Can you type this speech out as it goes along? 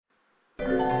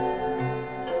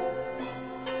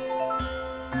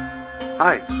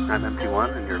Hi, I'm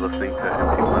MP1, and you're listening to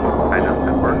MP1 Kindness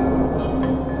Network.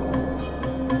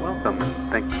 Welcome,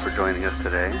 and thank you for joining us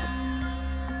today.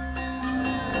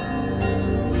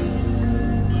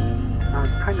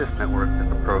 Kindness Network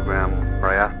is a program where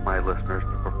I ask my listeners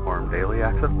to perform daily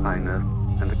acts of kindness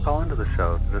and to call into the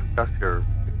show to discuss your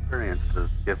experiences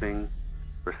giving,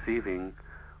 receiving,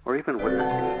 or even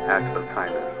witnessing acts of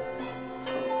kindness.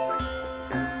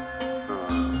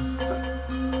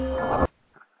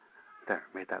 There,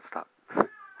 made that stop.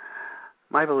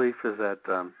 My belief is that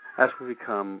as we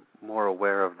become more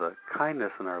aware of the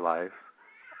kindness in our life,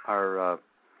 our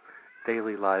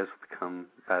daily lives become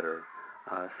better.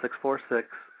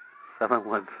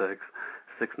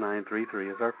 646-716-6933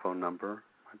 is our phone number.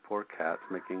 My poor cat's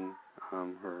making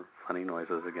her funny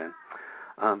noises again.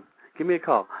 Give me a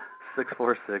call,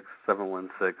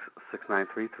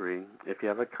 646-716-6933, if you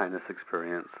have a kindness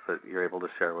experience that you're able to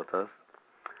share with us.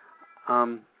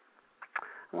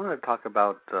 I wanted to talk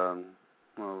about,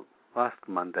 last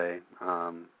Monday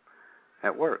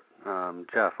at work.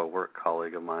 Jeff, a work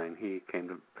colleague of mine, he came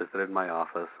to visited my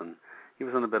office, and he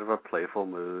was in a bit of a playful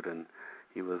mood, and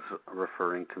he was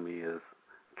referring to me as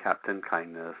Captain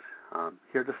Kindness,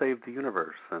 here to save the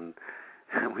universe, and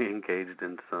we engaged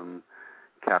in some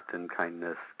Captain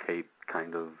Kindness cape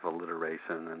kind of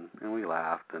alliteration, and we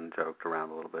laughed and joked around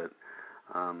a little bit.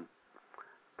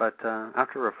 But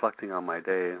after reflecting on my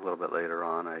day a little bit later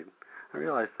on, I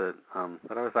realized that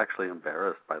I was actually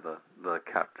embarrassed by the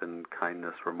Captain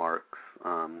Kindness remarks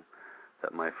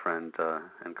that my friend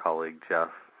and colleague Jeff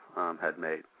had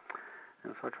made.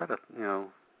 And so I tried to,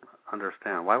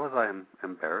 understand, why was I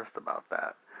embarrassed about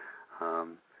that?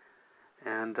 And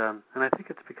I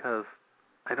think it's because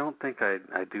I don't think I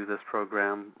do this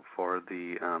program for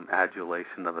the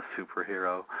adulation of a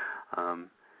superhero.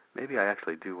 Maybe I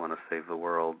actually do want to save the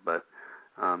world, but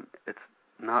it's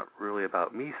not really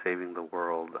about me saving the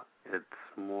world. It's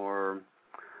more,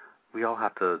 we all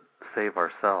have to save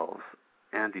ourselves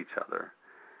and each other.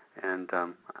 And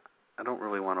I don't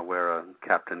really want to wear a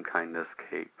Captain Kindness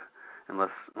cape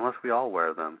unless we all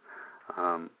wear them.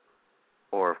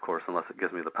 Or, of course, unless it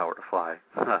gives me the power to fly.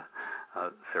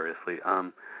 Seriously.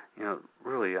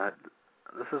 Really,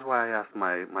 this is why I ask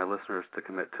my listeners to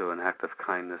commit to an act of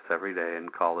kindness every day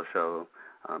and call the show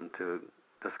to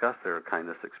discuss their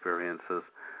kindness experiences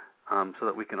so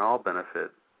that we can all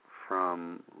benefit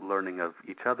from learning of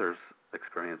each other's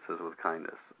experiences with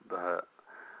kindness. The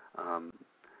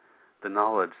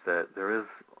knowledge that there is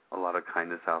a lot of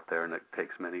kindness out there, and it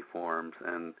takes many forms,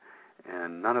 and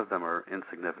none of them are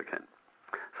insignificant.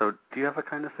 So do you have a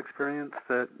kindness experience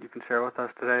that you can share with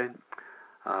us today?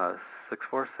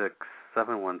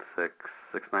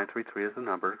 646-716-6933 is the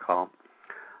number to call.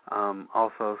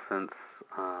 Also, since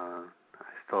I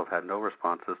still have had no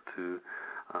responses to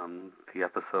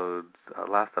the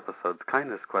last episode's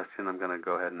kindness question, I'm going to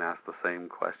go ahead and ask the same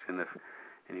question if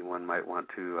anyone might want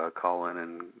to call in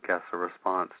and guess a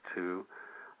response to,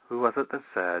 who was it that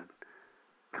said,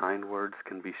 kind words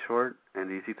can be short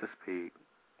and easy to speak,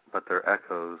 but their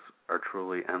echoes are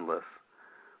truly endless?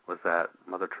 Was that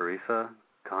Mother Teresa,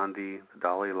 Gandhi, the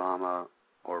Dalai Lama,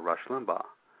 or Rush Limbaugh?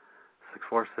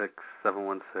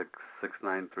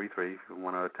 646-716-6933 if you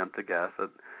want to attempt to guess at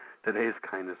today's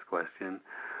kindness question,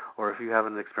 or if you have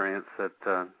an experience that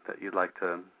you'd like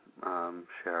to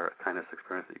share, a kindness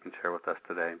experience that you can share with us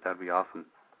today, that'd be awesome.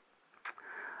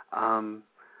 On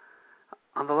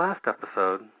the last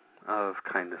episode of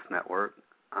Kindness Network,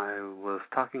 I was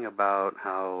talking about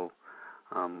how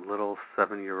little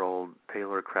 7-year-old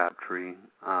Taylor Crabtree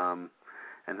and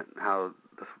how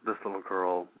this little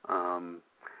girl,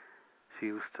 she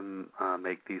used to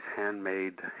make these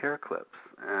handmade hair clips,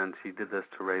 and she did this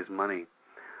to raise money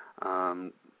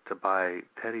to buy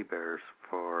teddy bears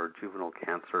for juvenile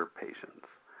cancer patients.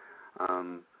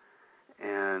 And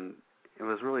it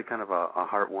was really kind of a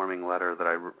heartwarming letter that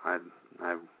I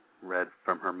read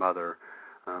from her mother,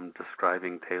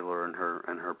 describing Taylor and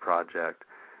her project,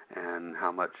 and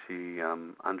how much she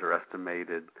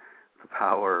underestimated the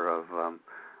power of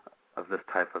this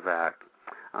type of act.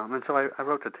 And so I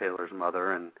wrote to Taylor's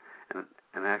mother, and I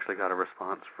actually got a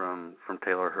response from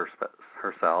Taylor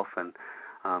herself. And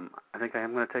I think I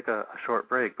am going to take a short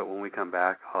break, but when we come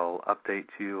back, I'll update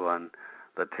you on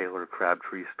the Taylor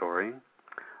Crabtree story.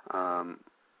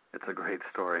 It's a great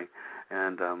story.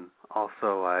 And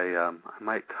also I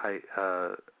might try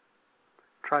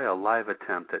a live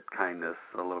attempt at kindness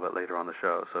a little bit later on the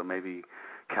show. So maybe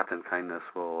Captain Kindness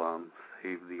will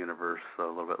save the universe a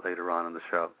little bit later on in the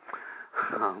show.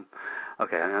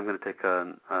 Okay, I'm going to take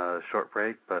a short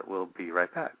break, but we'll be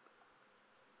right back.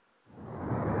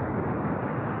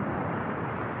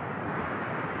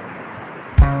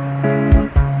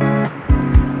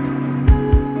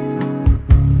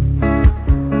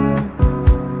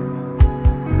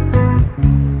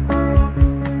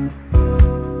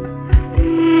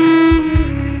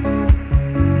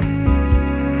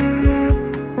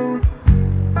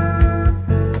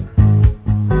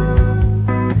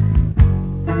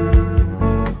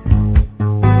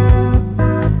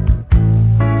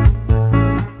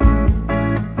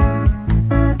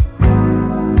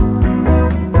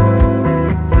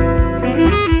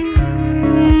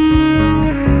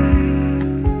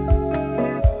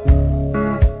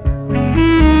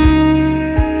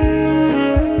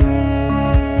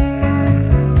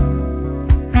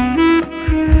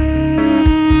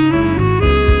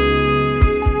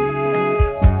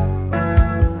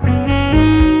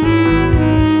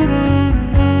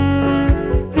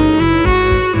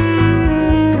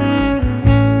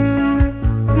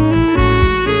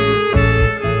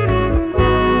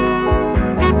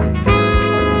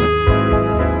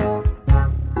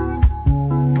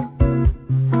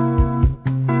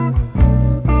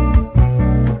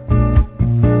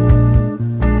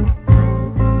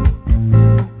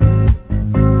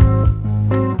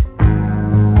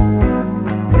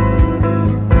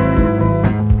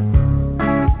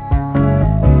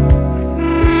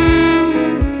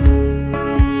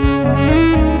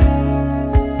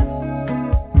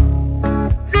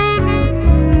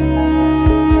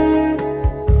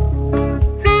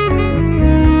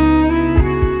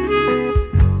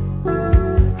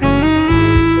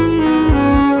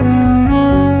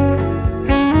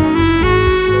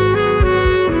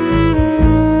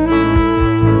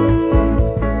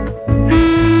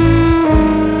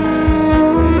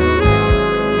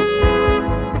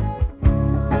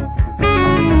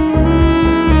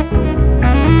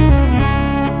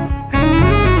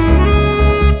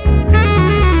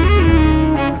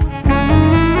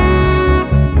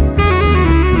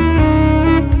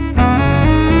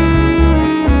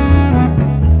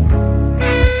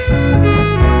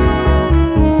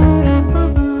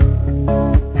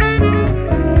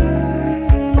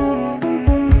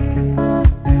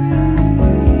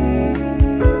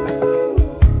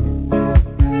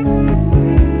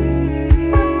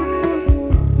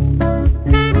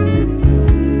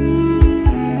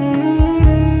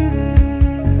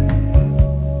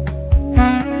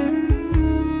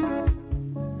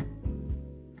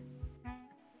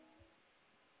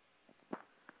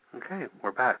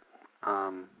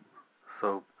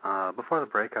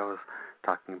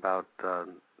 talking about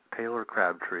Taylor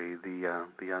Crabtree, the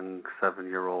young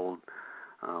 7-year-old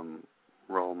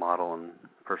role model and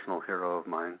personal hero of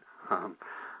mine.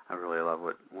 I really love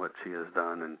what she has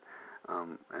done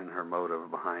and her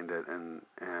motive behind it, and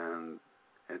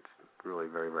it's really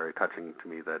very, very touching to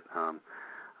me that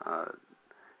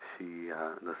she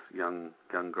this young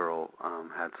girl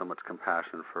had so much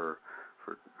compassion for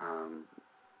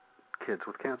kids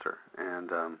with cancer,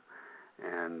 and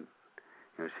you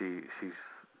know she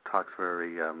talks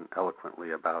very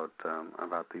eloquently about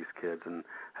these kids and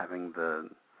having the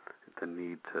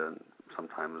need to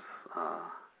sometimes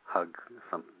hug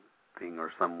something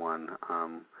or someone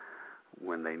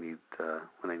when they need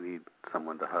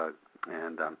someone to hug,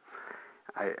 and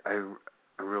I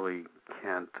really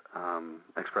can't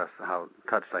express how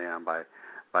touched I am by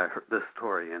this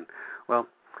story. And well,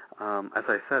 as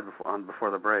I said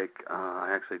before the break, I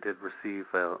actually did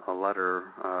receive a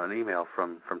letter, an email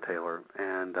from Taylor,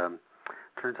 and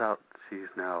turns out she's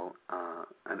now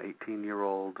an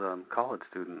 18-year-old college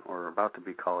student, or about to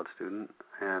be college student,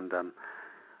 and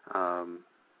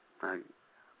I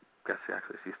guess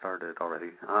she started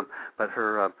already. But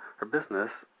her business,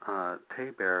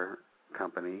 Tay-Bear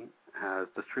Company, has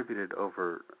distributed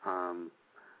over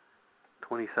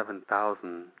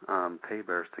 27,000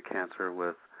 Tay-Bears to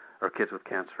kids with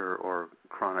cancer or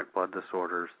chronic blood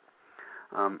disorders.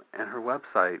 And her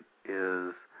website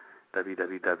is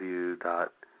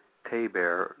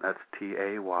www.taybear, that's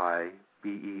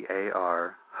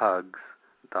TAYBEAR,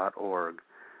 hugs.org.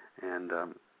 And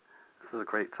this is a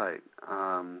great site.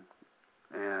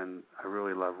 And I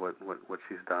really love what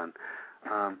she's done.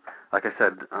 Like I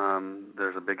said,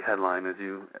 there's a big headline as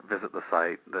you visit the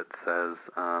site that says,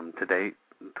 to date,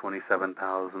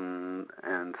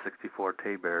 27,064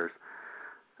 Tay-Bears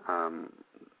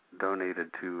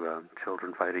donated to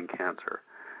children fighting cancer.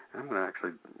 And I'm going to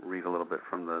actually read a little bit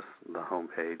from the home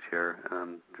page here.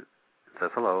 It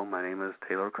says, "Hello, my name is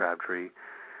Taylor Crabtree.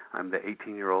 I'm the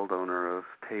 18-year-old owner of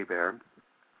Tay-Bear.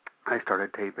 I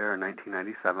started Tay-Bear in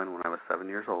 1997 when I was 7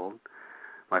 years old.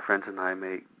 My friends and I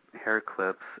make hair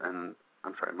clips and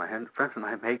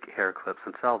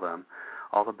sell them.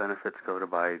 All the benefits go to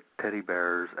buy teddy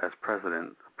bears as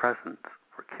presents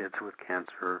for kids with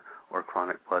cancer or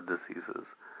chronic blood diseases.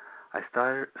 I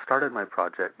started my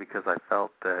project because I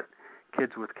felt that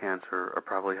kids with cancer are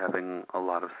probably having a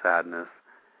lot of sadness.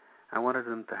 I wanted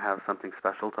them to have something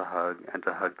special to hug and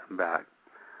to hug them back.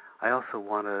 I also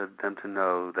wanted them to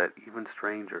know that even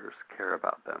strangers care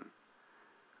about them."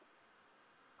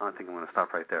 I think I'm going to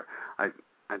stop right there. I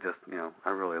just, I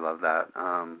really love that.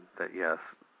 That yes,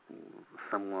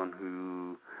 someone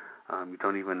who you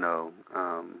don't even know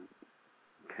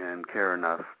can care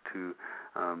enough to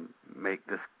make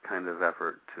this kind of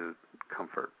effort to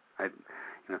comfort.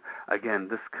 Again,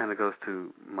 this kind of goes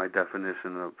to my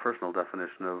personal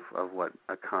definition of what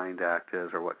a kind act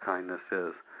is, or what kindness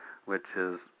is, which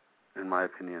is, in my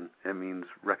opinion, it means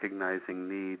recognizing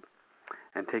need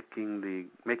and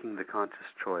making the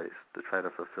conscious choice to try to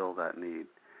fulfill that need.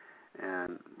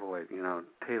 And boy,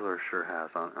 Taylor sure has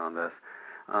on this.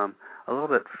 A little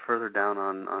bit further down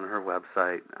on her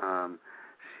website,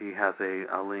 she has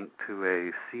a link to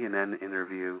a CNN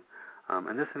interview,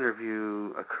 and this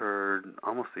interview occurred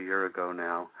almost a year ago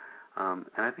now, and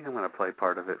I think I'm going to play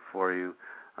part of it for you.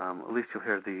 At least you'll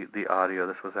hear the audio.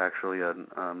 This was actually a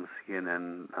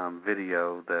CNN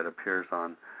video that appears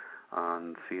on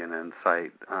CNN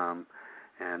site,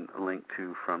 and a link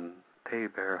to from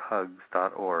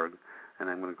taybearhugs.org, and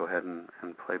I'm going to go ahead and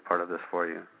play part of this for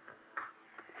you.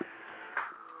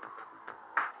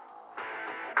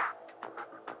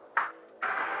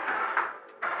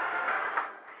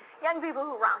 Young People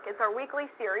Who Rock is our weekly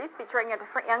series featuring a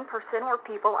different young person or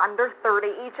people under 30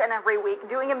 each and every week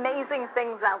doing amazing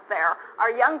things out there.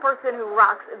 Our young person who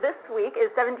rocks this week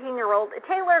is 17-year-old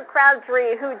Taylor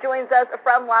Crabtree, who joins us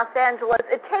from Los Angeles.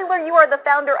 Taylor, you are the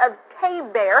founder of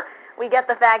Tay-Bear. We get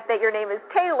the fact that your name is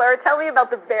Taylor. Tell me about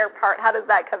the bear part. How does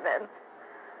that come in?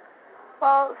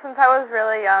 Well, since I was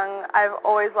really young, I've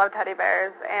always loved teddy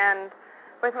bears, and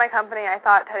with my company, I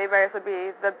thought teddy bears would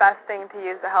be the best thing to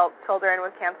use to help children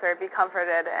with cancer be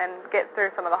comforted and get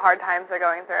through some of the hard times they're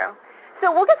going through. So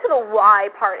we'll get to the why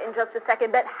part in just a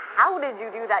second, but how did you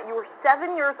do that? You were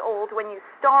 7 years old when you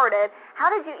started. How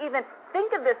did you even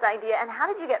think of this idea, and how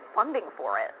did you get funding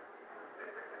for it?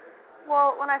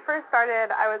 Well, when I first started,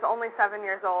 I was only 7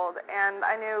 years old, and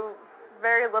I knew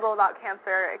very little about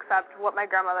cancer except what my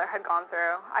grandmother had gone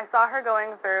through. I saw her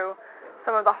going through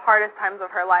some of the hardest times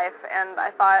of her life, and I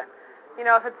thought,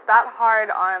 if it's that hard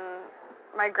on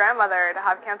my grandmother to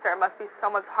have cancer, it must be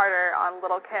so much harder on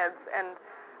little kids. And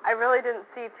I really didn't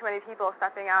see too many people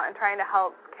stepping out and trying to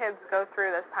help kids go through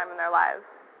this time in their lives.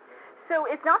 So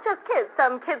it's not just kids.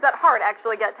 Some kids at heart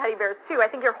actually get teddy bears, too. I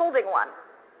think you're holding one.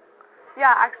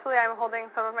 Yeah, actually, I'm holding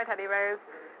some of my teddy bears.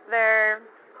 They're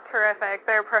terrific.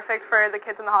 They're perfect for the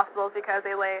kids in the hospitals because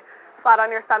they lay flat on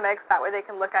your stomachs. That way they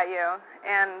can look at you.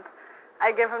 And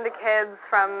I give them to kids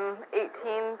from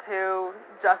 18 to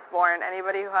just born,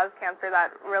 anybody who has cancer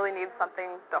that really needs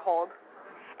something to hold.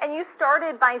 And you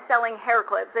started by selling hair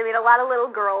clips. I mean, a lot of little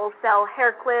girls sell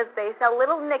hair clips. They sell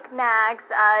little knickknacks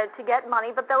to get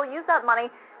money, but they'll use that money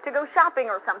to go shopping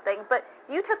or something. But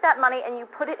you took that money and you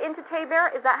put it into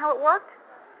Tay-Bear. Is that how it worked?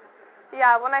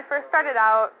 Yeah, when I first started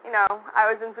out, I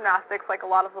was in gymnastics like a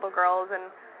lot of little girls, and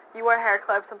you wear hair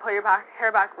clips and pull your hair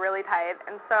back really tight.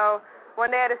 And so one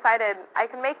day I decided I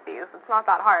can make these. It's not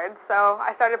that hard. So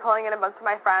I started pulling in a bunch of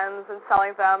my friends and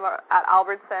selling them at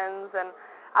Albertsons and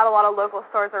at a lot of local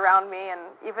stores around me, and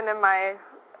even in my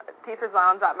teacher's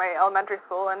lounge at my elementary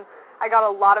school. And I got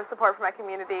a lot of support from my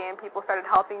community, and people started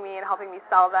helping me and helping me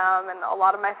sell them, and a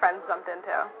lot of my friends jumped in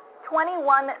too.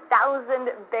 21,000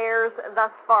 bears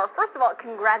thus far. First of all,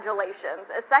 congratulations.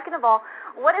 Second of all,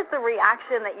 what is the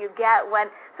reaction that you get when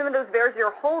some of those bears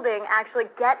you're holding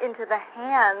actually get into the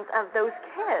hands of those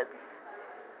kids?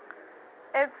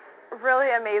 It's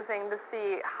really amazing to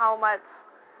see how much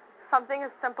something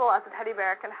as simple as a teddy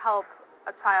bear can help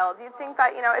a child. You'd think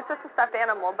that, it's just a stuffed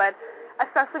animal, but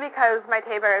especially because my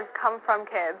Tay Bears come from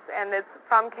kids, and it's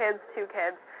from kids to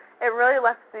kids, it really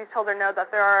lets these children know that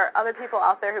there are other people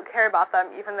out there who care about them,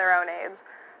 even their own age.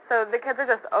 So the kids are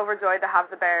just overjoyed to have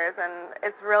the bears, and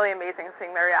it's really amazing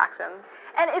seeing their reactions.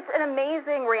 And it's an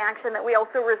amazing reaction that we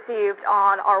also received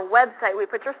on our website. We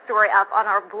put your story up on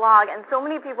our blog, and so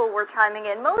many people were chiming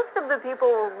in. Most of the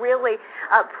people were really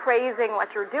praising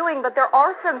what you're doing, but there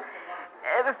are some,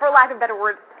 for lack of a better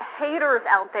word, haters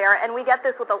out there, and we get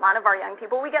this with a lot of our young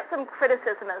people. We get some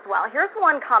criticism as well. Here's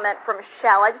one comment from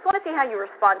Michelle. I just want to see how you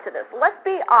respond to this. Let's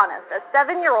be honest. A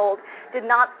 7-year-old did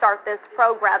not start this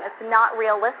program. It's not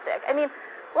realistic. I mean,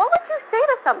 what would you say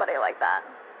to somebody like that?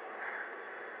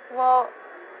 Well,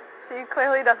 she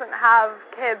clearly doesn't have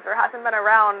kids or hasn't been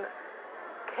around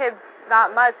kids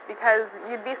that much, because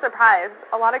you'd be surprised.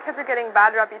 A lot of kids are getting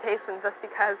bad reputations just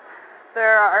because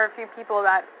there are a few people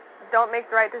that don't make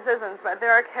the right decisions, but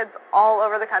there are kids all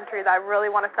over the country that really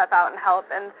want to step out and help.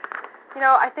 And,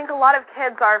 I think a lot of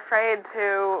kids are afraid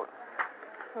to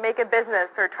make a business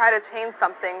or try to change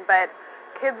something, but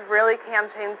kids really can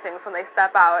change things when they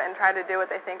step out and try to do what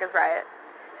they think is right.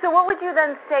 So what would you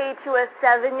then say to a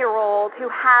 7-year-old who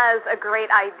has a great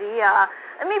idea,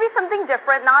 and maybe something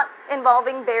different, not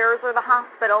involving bears or the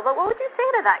hospital, but what would you say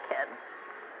to that kid?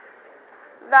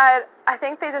 That I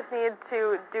think they just need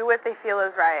to do what they feel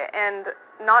is right and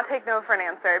not take no for an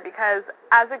answer, because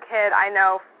as a kid, I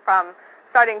know from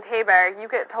starting Tay-Bear, you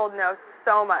get told no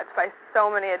so much by so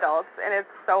many adults, and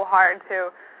it's so hard to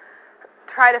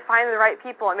try to find the right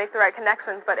people and make the right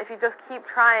connections. But if you just keep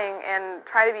trying and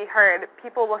try to be heard,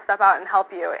 people will step out and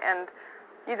help you, and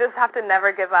you just have to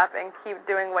never give up and keep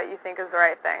doing what you think is the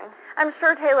right thing. I'm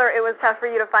sure, Taylor, it was tough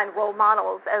for you to find role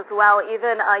models as well,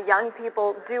 even young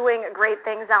people doing great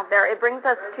things out there. It brings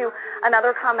us to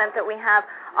another comment that we have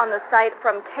on the site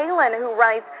from Kaylin, who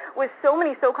writes, with so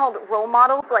many so-called role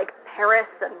models like Paris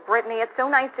and Brittany, it's so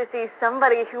nice to see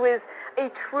somebody who is a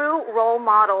true role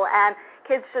model, and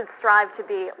kids should strive to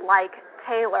be like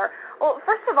Taylor. Well,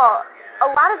 first of all, a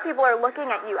lot of people are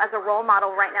looking at you as a role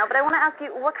model right now, but I want to ask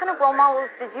you, what kind of role models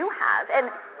did you have?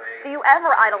 And do you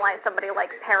ever idolize somebody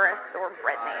like Paris or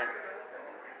Brittany?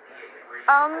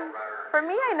 For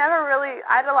me, I never really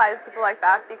idolized people like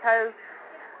that, because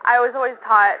I was always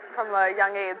taught from a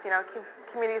young age,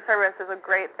 community service is a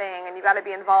great thing, and you got to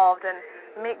be involved and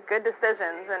make good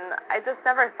decisions. And I just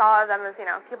never saw them as,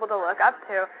 people to look up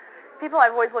to. People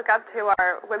I've always looked up to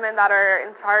are women that are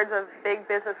in charge of big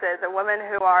businesses, and women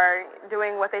who are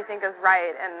doing what they think is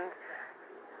right and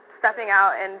stepping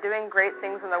out and doing great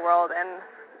things in the world, and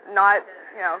not,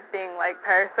 being like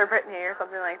Paris or Brittany or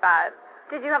something like that.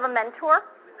 Did you have a mentor?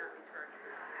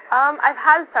 I've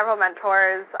had several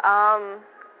mentors.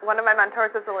 One of my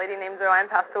mentors is a lady named Joanne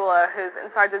Pastula, who's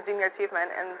in charge of junior achievement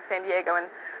in San Diego, and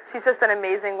she's just an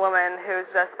amazing woman who's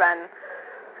just been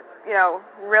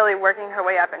really working her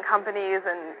way up in companies,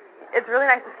 and it's really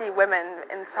nice to see women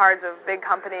in charge of big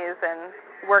companies and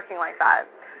working like that.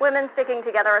 women sticking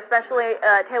together, especially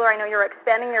Taylor, I know you're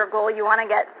expanding your goal. You want to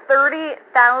get 30,000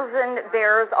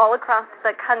 bears all across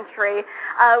the country.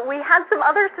 We had some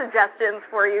other suggestions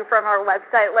for you from our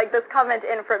website, like this comment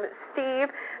in from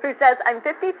Steve, who says, I'm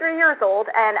 53 years old,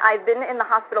 and I've been in the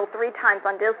hospital 3 times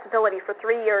on disability for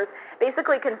 3 years,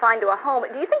 basically confined to a home.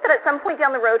 Do you think that at some point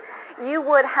down the road you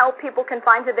would help people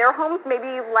confined to their homes,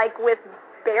 maybe like with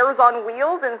bears on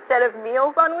wheels instead of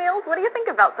meals on wheels? What do you think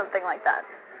about something like that?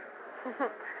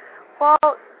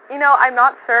 Well, I'm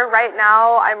not sure right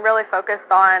now. I'm really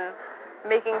focused on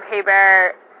making Pay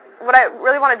Bear. What I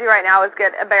really want to do right now is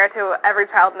get a bear to every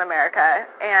child in America,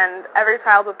 and every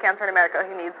child with cancer in America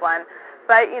who needs one.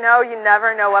 But, you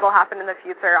never know what will happen in the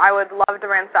future. I would love to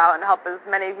branch out and help as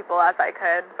many people as I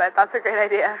could, but that's a great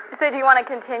idea. So do you want to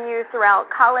continue throughout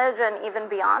college and even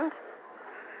beyond?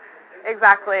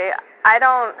 Exactly. I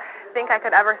don't think I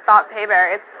could ever stop Pay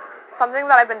Bear. It's something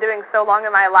that I've been doing so long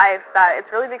in my life that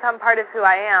it's really become part of who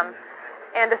I am.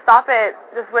 And to stop it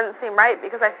just wouldn't seem right,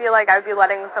 because I feel like I would be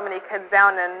letting so many kids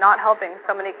down and not helping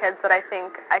so many kids that I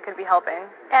think I could be helping.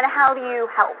 And how do you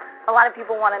help? A lot of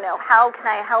people want to know, how can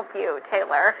I help you,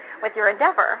 Taylor, with your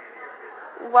endeavor?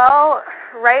 Well,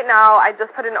 right now I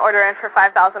just put an order in for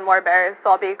 5,000 more bears, so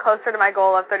I'll be closer to my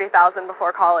goal of 30,000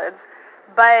 before college.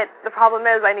 But the problem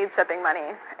is I need shipping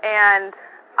money. And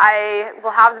I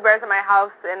will have the bears at my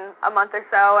house in a month or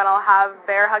so, and I'll have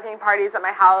bear hugging parties at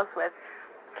my house with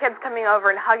kids coming over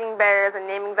and hugging bears and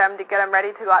naming them to get them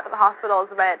ready to go out to the hospitals.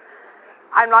 But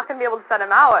I'm not going to be able to set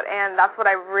them out, and that's what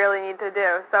I really need to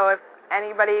do. So if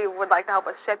anybody would like to help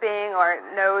with shipping or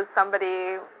knows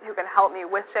somebody who can help me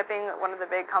with shipping, one of the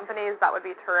big companies, that would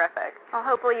be terrific. Well,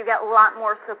 hopefully you get a lot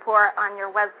more support on your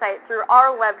website through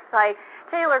our website.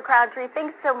 Taylor Crabtree,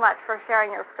 thanks so much for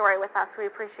sharing your story with us. We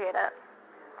appreciate it.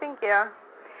 Thank you.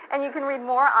 And you can read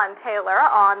more on Taylor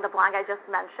on the blog I just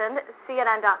mentioned,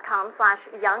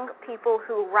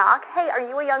 cnn.com/youngpeoplewhorock. Hey, are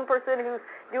you a young person who's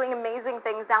doing amazing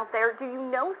things out there? Do you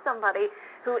know somebody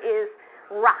who is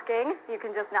rocking? You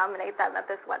can just nominate them at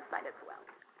this website as well.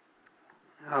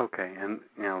 Okay, and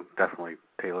definitely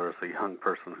Taylor is a young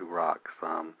person who rocks.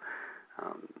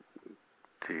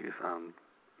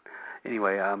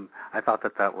 Anyway, I thought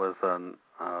that was a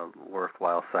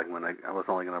worthwhile segment. I was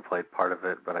only going to play part of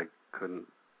it, but I couldn't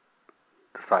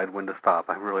decide when to stop.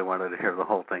 I really wanted to hear the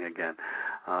whole thing again.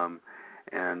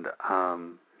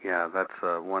 That's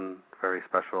one very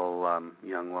special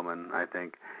young woman, I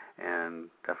think, and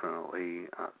definitely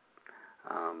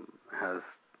has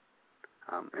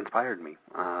inspired me.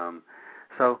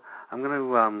 So I'm going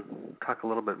to talk a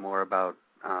little bit more about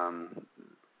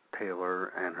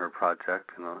Taylor and her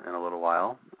project in a little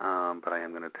while, but I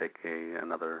am going to take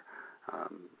another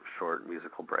short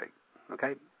musical break.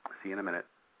 Okay? See you in a minute.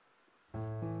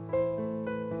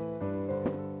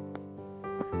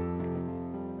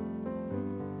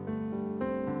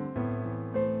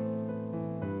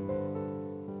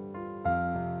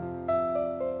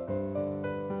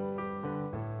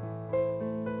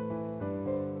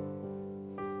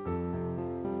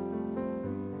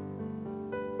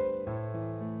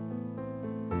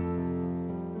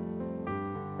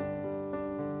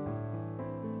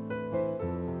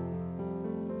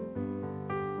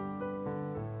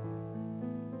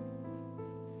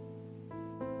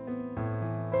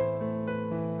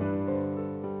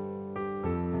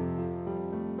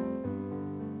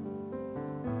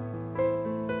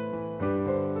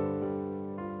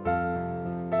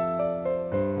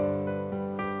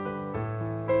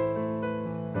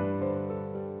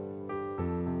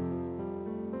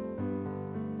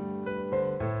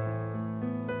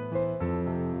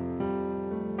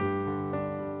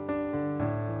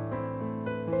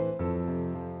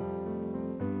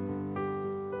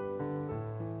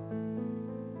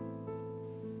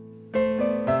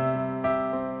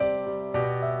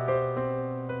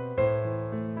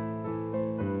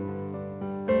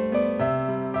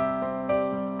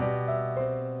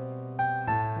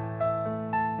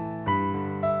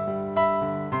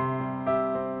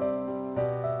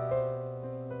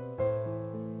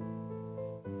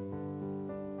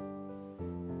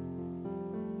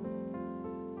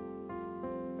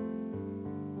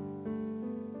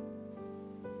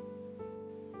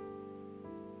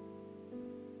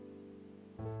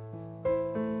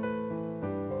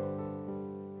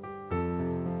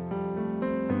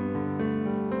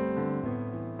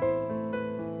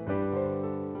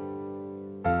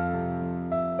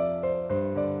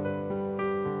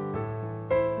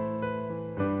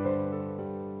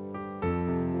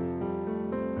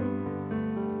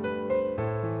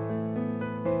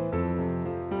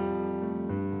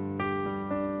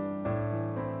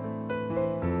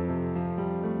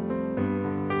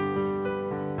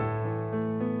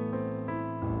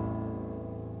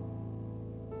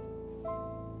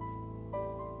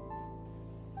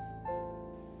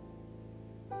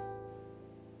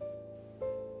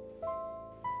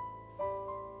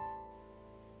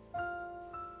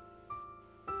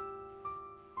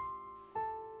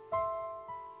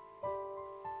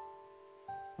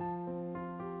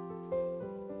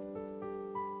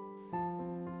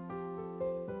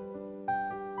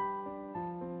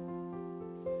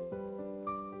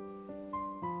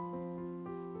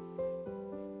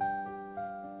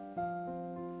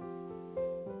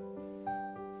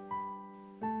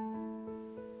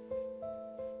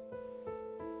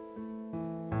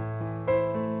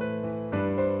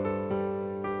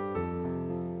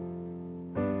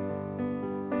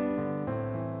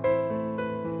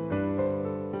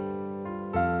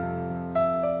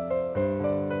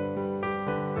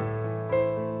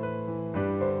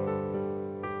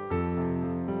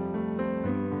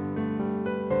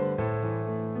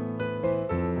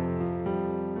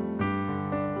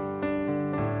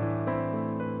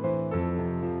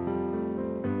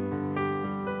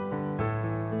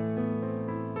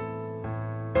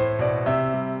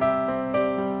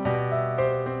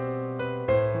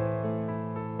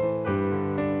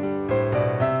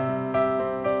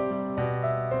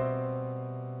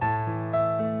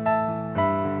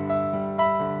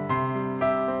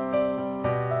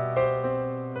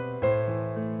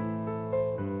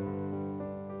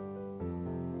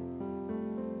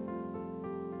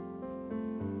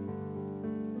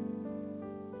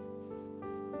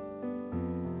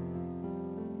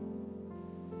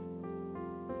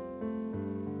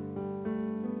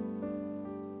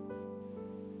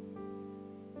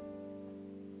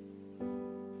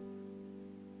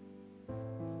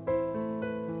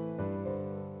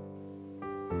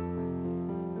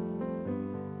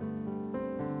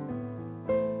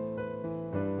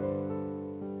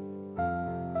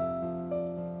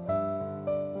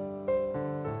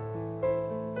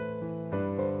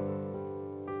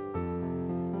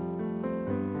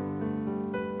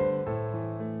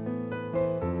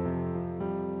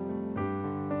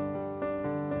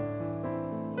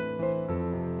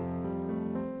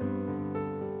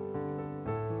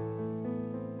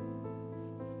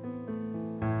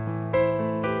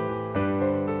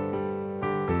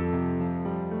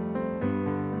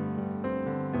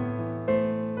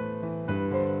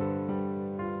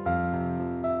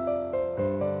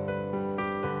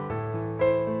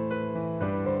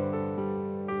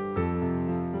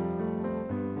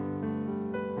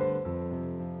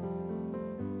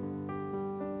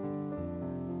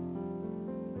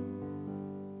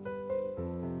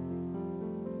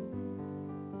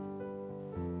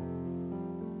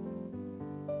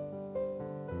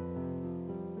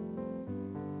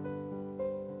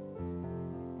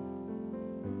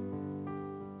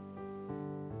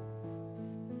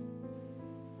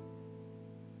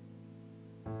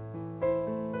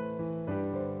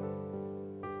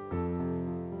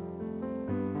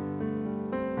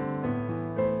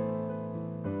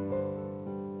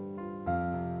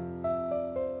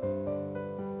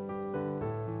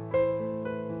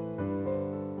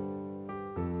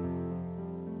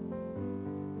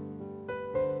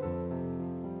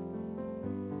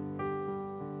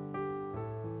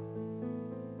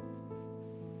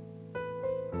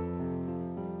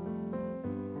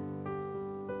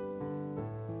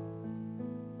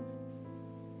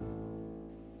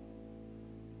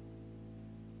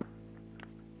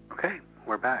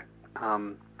 we're back.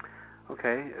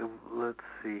 Okay, let's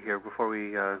see here. Before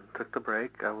we took the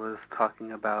break, I was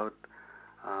talking about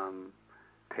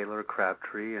Taylor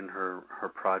Crabtree and her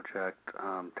project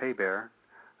Tay Bear,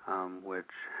 which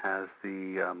has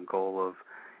the goal of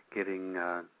getting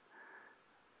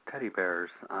teddy bears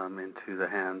into the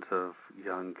hands of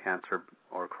young cancer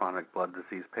or chronic blood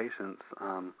disease patients,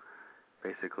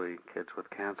 basically kids with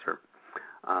cancer,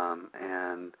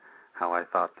 and how I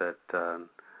thought that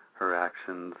her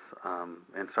actions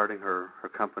in starting her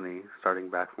company, starting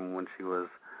back from when she was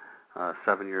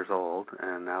 7 years old,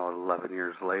 and now 11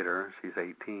 years later, she's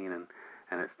 18,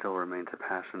 and it still remains a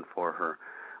passion for her.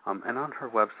 And on her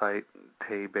website,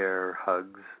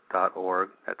 taybearhugs.org,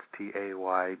 that's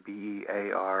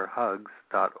TAYBEAR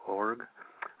hugs.org,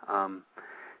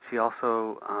 she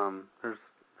also,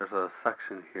 there's a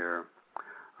section here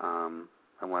I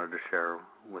wanted to share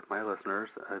with my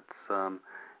listeners.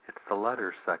 It's the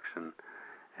letters section,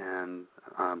 and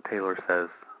Taylor says,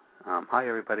 "Hi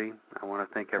everybody, I want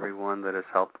to thank everyone that has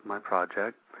helped my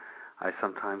project. I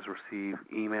sometimes receive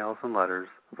emails and letters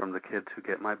from the kids who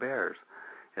get my bears.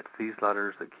 It's these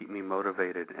letters that keep me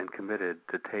motivated and committed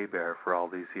to Tay Bear for all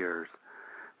these years.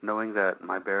 Knowing that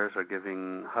my bears are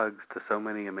giving hugs to so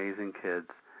many amazing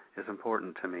kids is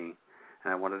important to me,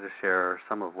 and I wanted to share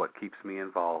some of what keeps me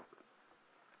involved."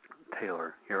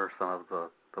 Taylor, here are some of the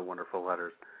wonderful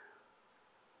letters.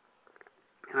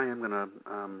 And I am going to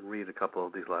read a couple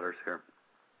of these letters here.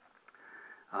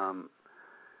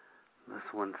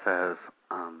 This one says,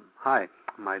 "Hi,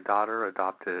 my daughter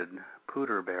adopted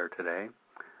Pooter Bear today.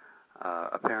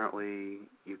 Apparently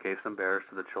you gave some bears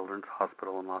to the Children's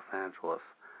Hospital in Los Angeles.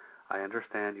 I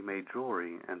understand you made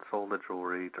jewelry and sold the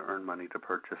jewelry to earn money to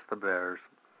purchase the bears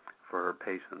for her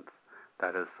patients.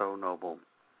 That is so noble.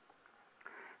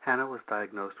 Hannah was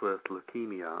diagnosed with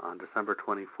leukemia on December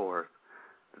 24th.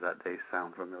 Does that day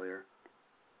sound familiar?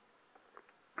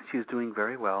 She is doing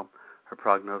very well. Her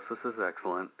prognosis is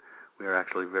excellent. We are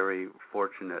actually very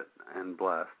fortunate and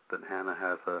blessed that Hannah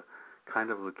has a kind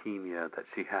of leukemia that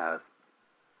she has.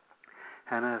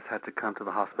 Hannah has had to come to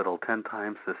the hospital 10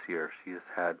 times this year. She has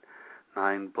had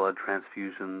 9 blood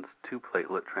transfusions, 2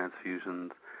 platelet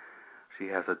transfusions. She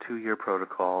has a 2-year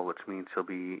protocol, which means she'll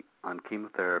be on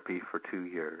chemotherapy for 2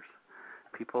 years.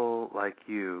 People like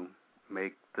you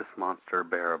make this monster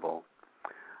bearable.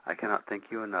 I cannot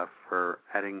thank you enough for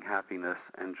adding happiness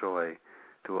and joy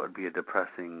to what would be a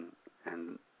depressing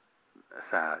and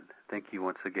sad. Thank you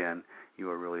once again.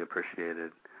 You are really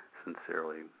appreciated.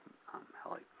 Sincerely,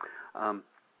 Hallie."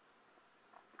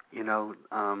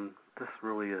 This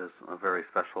really is a very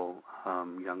special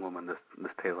young woman, this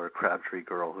Taylor Crabtree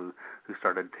girl who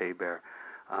started Tay Bear.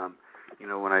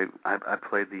 When I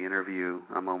played the interview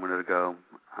a moment ago,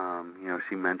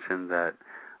 she mentioned that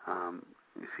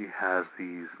she has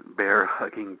these bear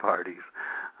hugging parties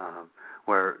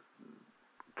where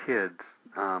kids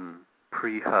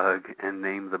pre-hug and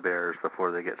name the bears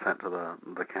before they get sent to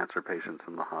the cancer patients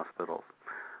in the hospitals.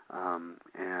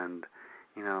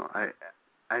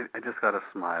 I just got a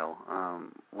smile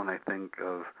when I think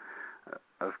of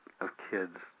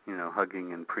kids,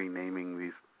 hugging and pre-naming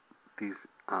these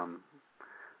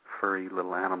furry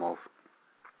little animals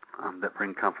that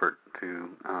bring comfort to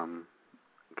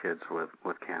kids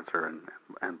with cancer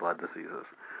and blood diseases.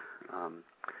 I'm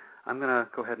going to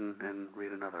go ahead and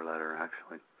read another letter,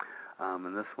 actually.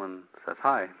 And this one says,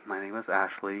 "Hi, my name is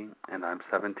Ashley, and I'm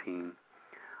 17.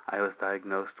 I was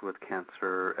diagnosed with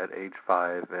cancer at age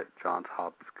 5 at Johns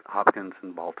Hopkins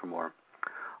in Baltimore.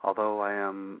 Although I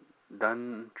am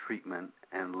done treatment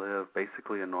and live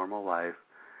basically a normal life,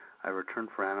 I return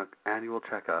for annual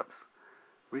checkups.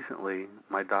 Recently,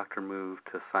 my doctor moved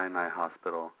to Sinai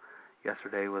Hospital.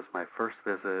 Yesterday was my first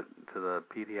visit to the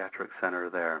pediatric center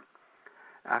there.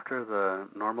 After the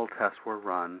normal tests were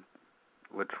run,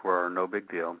 which were no big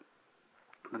deal,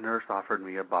 the nurse offered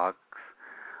me a box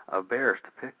of bears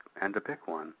to pick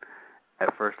one.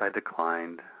 At first I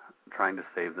declined, trying to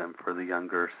save them for the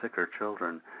younger, sicker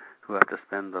children who have to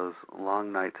spend those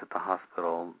long nights at the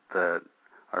hospital that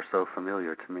are so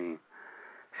familiar to me.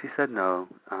 She said no,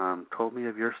 told me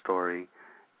of your story,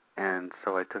 and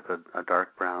so I took a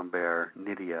dark brown bear,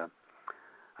 Nydia.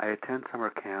 I attend summer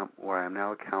camp where I am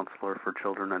now a counselor for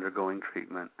children undergoing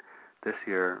treatment. This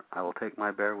year, I will take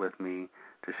my bear with me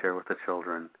to share with the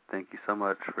children. Thank you so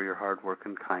much for your hard work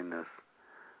and kindness.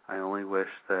 I only wish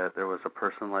that there was a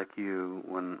person like you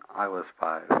when I was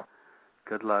 5.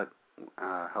 Good luck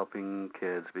helping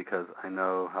kids, because I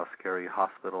know how scary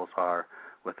hospitals are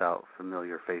without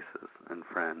familiar faces and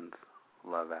friends.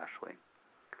 Love, Ashley."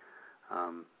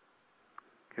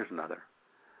 Here's another.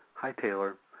 "Hi,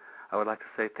 Taylor. I would like to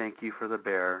say thank you for the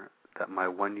bear that my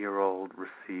 1-year-old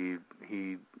received.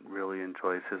 He really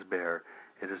enjoys his bear.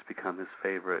 It has become his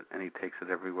favorite, and he takes it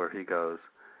everywhere he goes.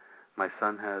 My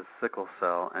son has sickle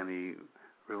cell, and he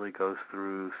really goes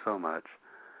through so much.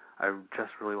 I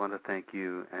just really want to thank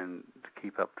you and to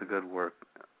keep up the good work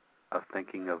of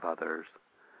thinking of others.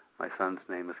 My son's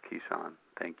name is Keyshawn.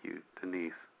 Thank you,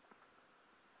 Denise.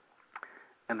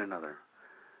 And another.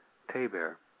 Tay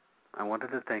Bear, I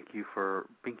wanted to thank you for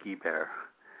Binky Bear,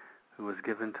 who was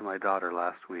given to my daughter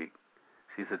last week.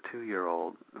 She's a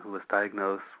 2-year-old who was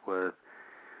diagnosed with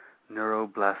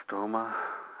neuroblastoma,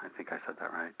 I think I said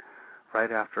that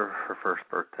right after her first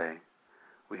birthday.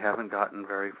 We haven't gotten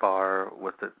very far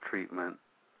with the treatment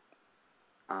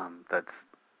that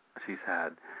she's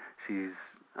had.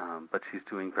 But she's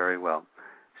doing very well.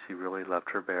 She really loved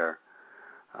her bear.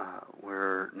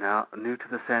 We're now new to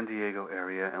the San Diego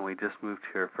area, and we just moved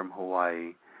here from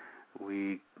Hawaii.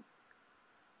 We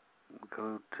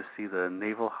go to see the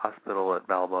Naval Hospital at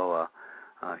Balboa.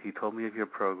 He told me of your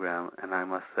program, and I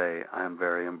must say I am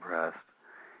very impressed.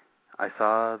 I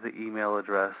saw the email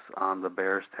address on the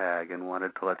bear's tag and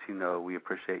wanted to let you know we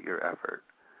appreciate your effort.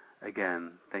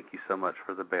 Again, thank you so much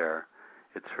for the bear.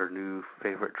 It's her new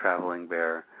favorite traveling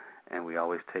bear, and we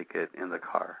always take it in the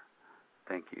car.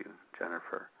 Thank you,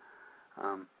 Jennifer.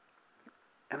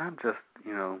 And I'm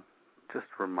just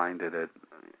reminded at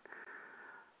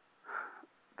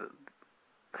the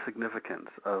significance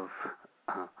of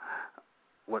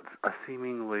what's a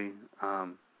seemingly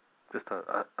just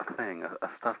a thing, a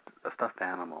stuffed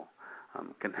animal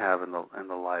can have in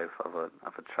the life of a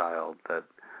child that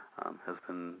has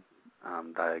been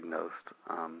diagnosed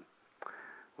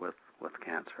with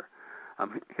cancer.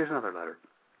 Here's another letter.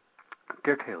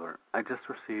 Dear Taylor, I just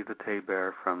received a Tay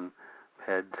Bear from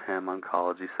PED-TEM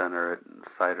Oncology Center at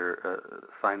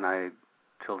Sinai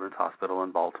Children's Hospital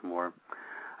in Baltimore.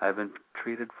 I've been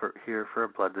treated here for a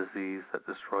blood disease that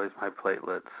destroys my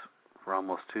platelets for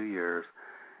almost 2 years,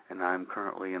 and I'm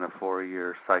currently in a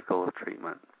 4-year cycle of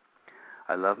treatment.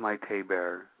 I love my Tay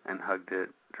Bear and hugged it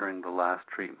during the last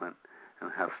treatment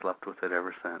and have slept with it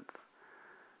ever since.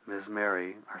 Ms.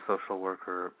 Mary, our social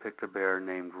worker, picked a bear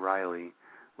named Riley,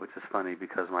 which is funny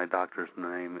because my doctor's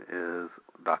name is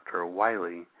Dr.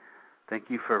 Wiley.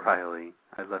 Thank you for Riley.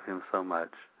 I love him so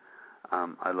much.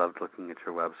 I loved looking at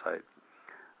your website.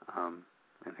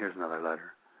 And here's another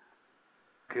letter.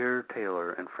 Dear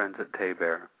Taylor and friends at Tay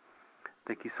Bear,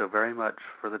 thank you so very much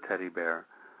for the teddy bear.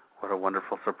 What a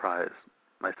wonderful surprise.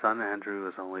 My son Andrew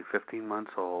is only 15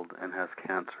 months old and has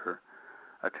cancer,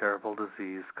 a terrible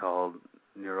disease called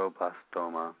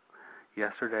neuroblastoma.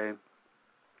 Yesterday,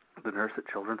 the nurse at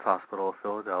Children's Hospital of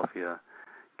Philadelphia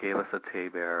gave us a Tay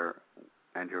Bear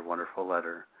and your wonderful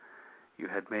letter. You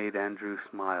had made Andrew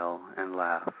smile and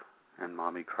laugh, and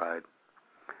Mommy cried.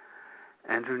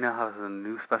 Andrew now has a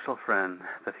new special friend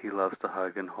that he loves to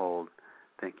hug and hold.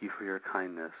 Thank you for your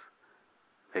kindness.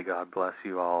 May God bless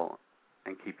you all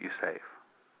and keep you safe.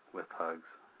 With hugs,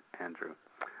 Andrew.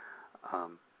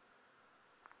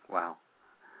 Wow.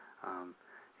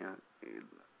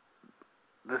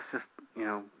 This just,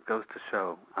 goes to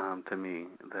show to me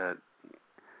that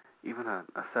even a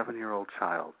 7-year-old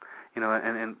child,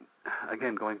 and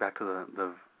again, going back to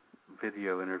the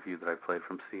video interview that I played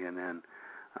from CNN,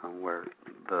 where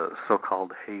the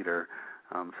so-called hater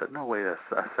said, no way a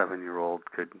 7-year-old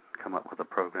could come up with a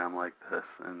program like this,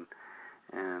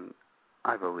 and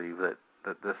I believe that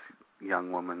this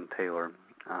young woman, Taylor,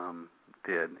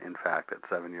 did, in fact, at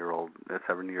 7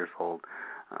 years old,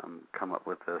 come up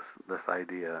with this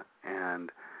idea,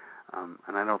 and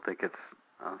I don't think it's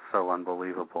so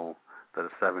unbelievable that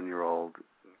a 7-year-old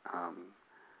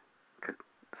could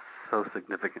so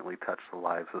significantly touch the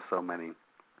lives of so many.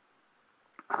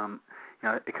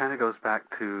 It kind of goes back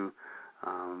to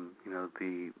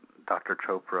the Dr.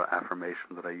 Chopra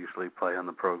affirmation that I usually play on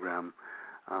the program,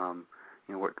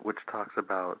 which talks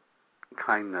about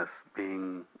kindness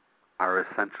being our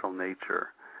essential nature.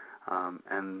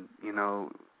 And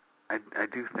I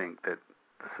do think that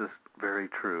this is very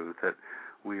true, that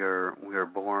we are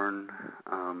born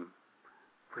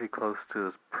pretty close to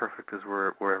as perfect as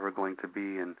we're ever going to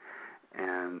be, and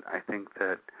I think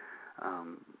that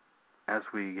as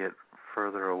we get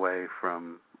further away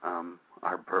from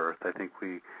our birth, I think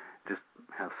we just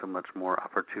have so much more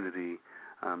opportunity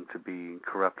to be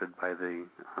corrupted by the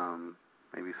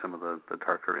maybe some of the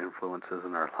darker influences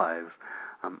in our lives.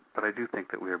 But I do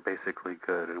think that we are basically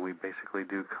good, and we basically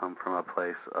do come from a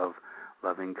place of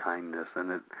loving kindness,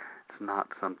 and it's not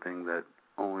something that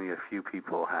only a few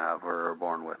people have or are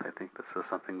born with. I think this is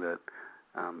something that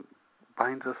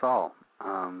binds us all,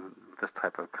 this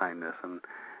type of kindness, and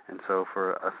And so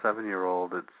for a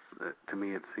 7-year-old, to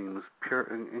me it seems pure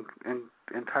and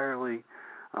entirely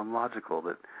logical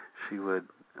that she would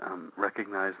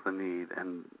recognize the need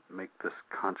and make this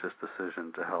conscious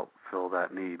decision to help fill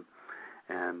that need.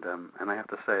 And I have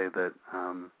to say that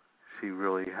she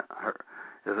really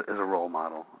is a role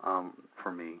model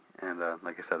for me, and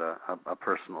like I said, a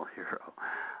personal hero.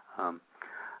 I'm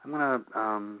going to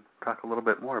talk a little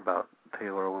bit more about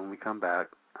Taylor when we come back,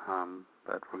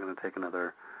 but we're going to take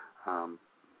another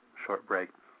short break.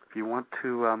 If you want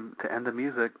to end the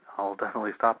music, I'll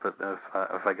definitely stop it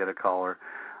if I get a caller.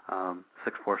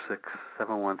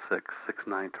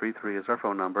 646-716-6933 is our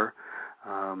phone number.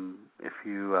 If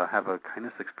you have a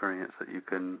kindness experience that you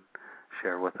can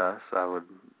share with us, I would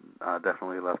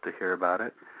definitely love to hear about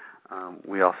it.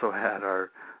 We also had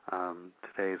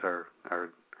today's our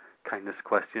kindness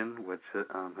question, which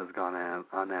has gone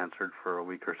unanswered for a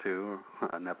week or two,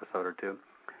 an episode or two.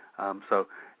 So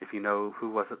if you know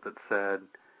who was it that said,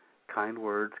 kind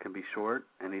words can be short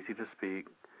and easy to speak,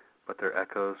 but their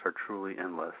echoes are truly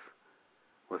endless.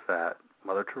 Was that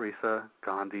Mother Teresa,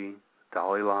 Gandhi,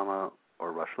 Dalai Lama,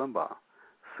 or Rush Limbaugh?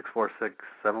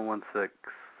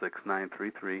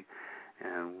 646-716-6933,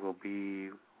 and we'll be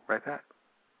right back.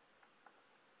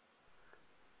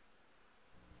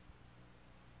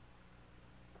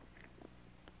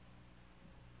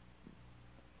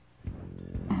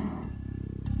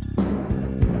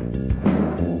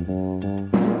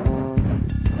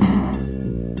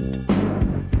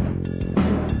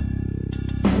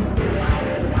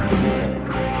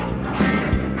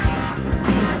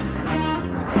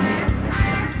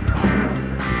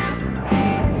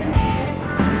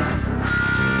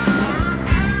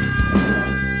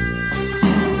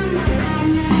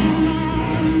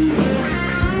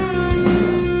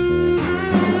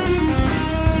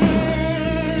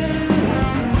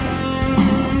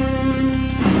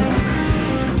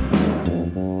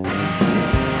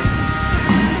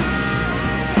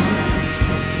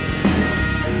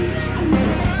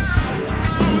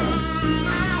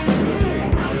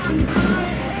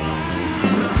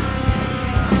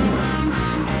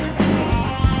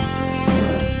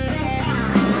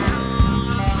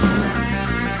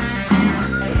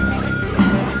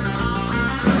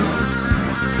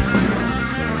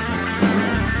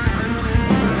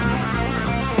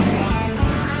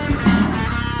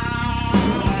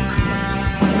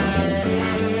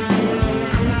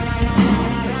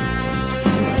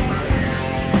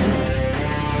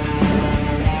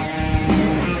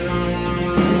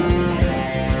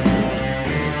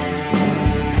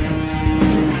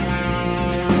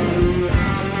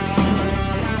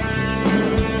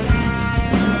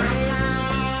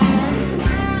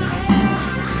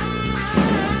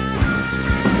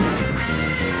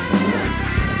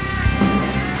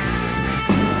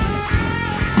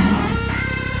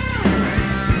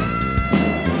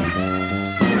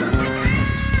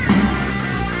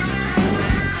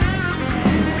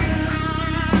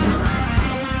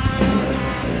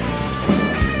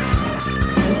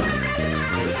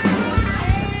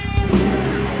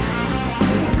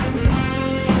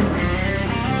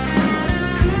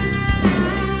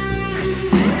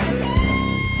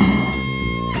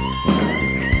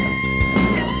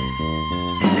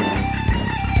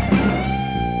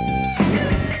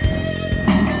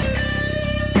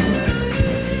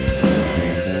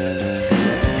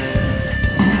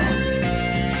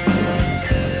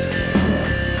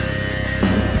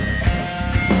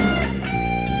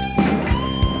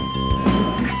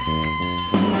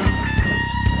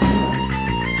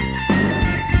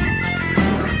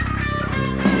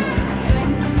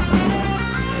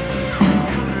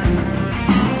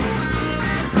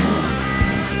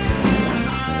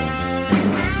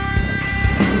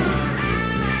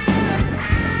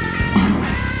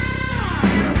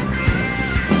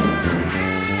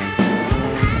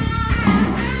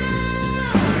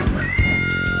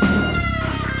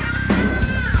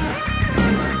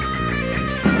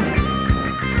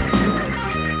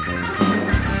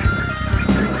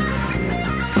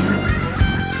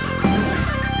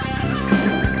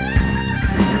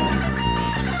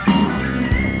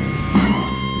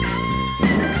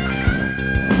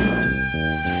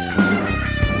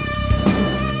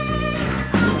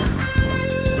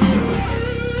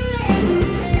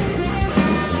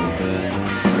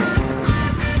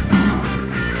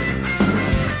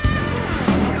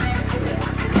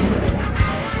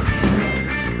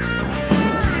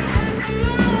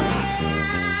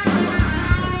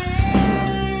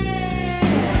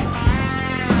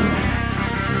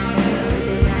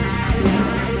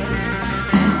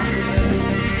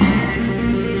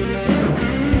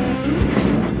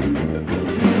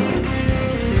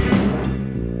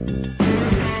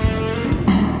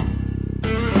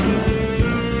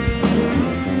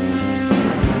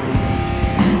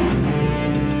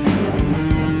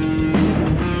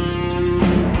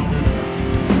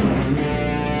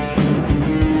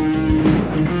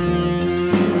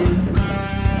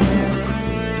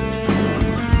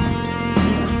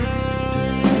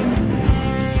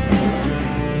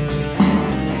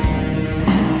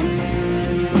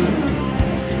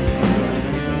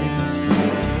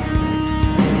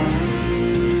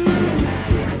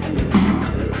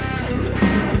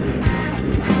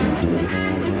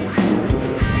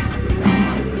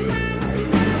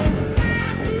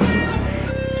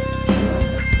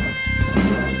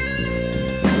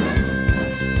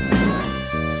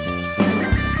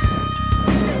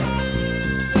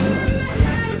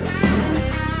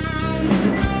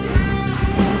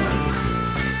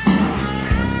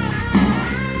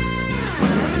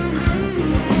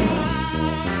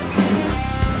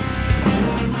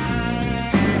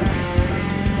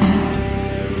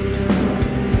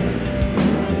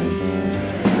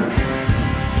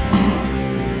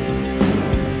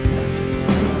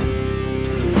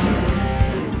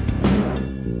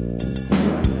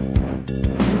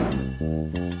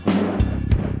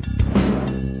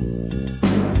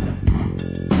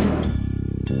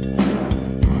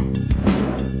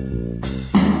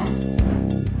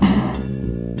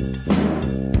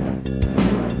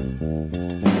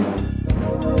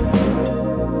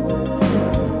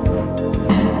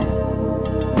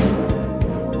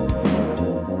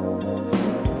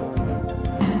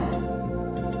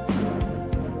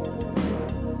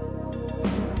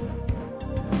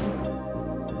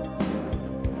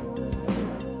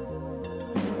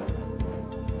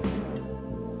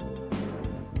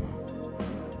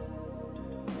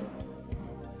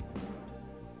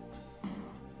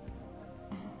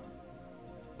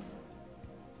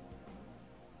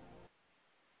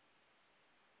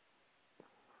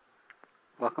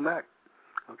 welcome back.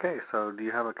 Okay, so do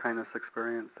you have a kindness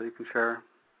experience that you can share?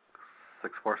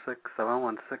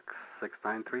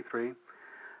 646-716-6933.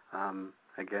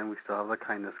 Again, we still have the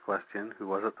kindness question. Who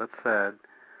was it that said,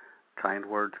 kind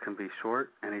words can be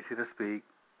short and easy to speak,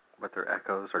 but their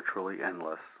echoes are truly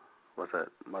endless? Was it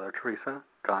Mother Teresa,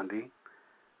 Gandhi,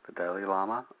 the Dalai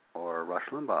Lama, or Rush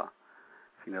Limbaugh?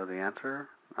 If you know the answer,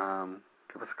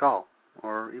 give us a call.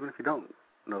 Or even if you don't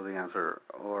know the answer,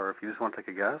 or if you just want to take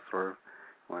a guess, or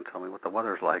you want to tell me what the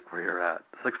weather's like where you're at,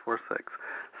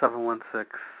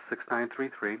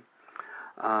 646-716-6933.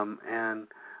 And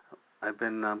I've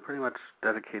been pretty much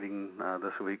dedicating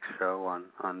this week's show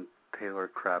on Taylor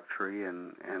Crabtree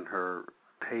and her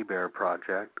Tay Bear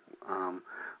project,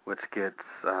 which gets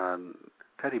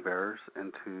teddy bears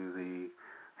into the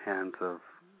hands of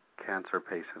cancer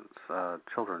patients,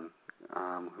 children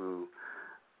who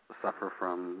suffer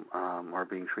from or are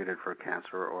being treated for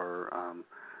cancer or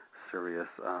serious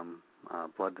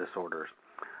blood disorders.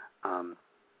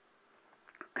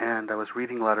 And I was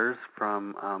reading letters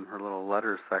from her little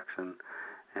letters section,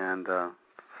 and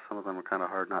some of them are kind of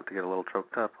hard not to get a little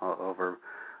choked up over.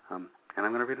 And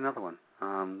I'm going to read another one.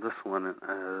 This one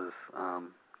is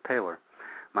Taylor.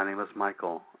 My name is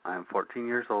Michael. I'm 14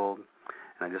 years old,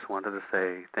 and I just wanted to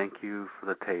say thank you for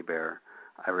the Tay Bear.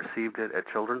 I received it at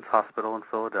Children's Hospital in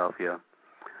Philadelphia.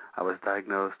 I was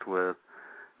diagnosed with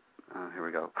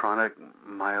chronic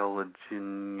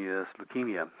myelogenous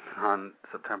leukemia on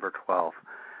September 12th.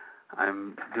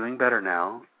 I'm doing better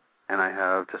now, and I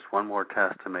have just one more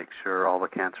test to make sure all the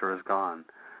cancer is gone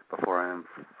before I am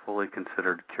fully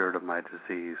considered cured of my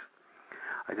disease.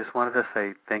 I just wanted to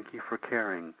say thank you for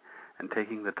caring and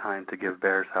taking the time to give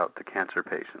bears out to cancer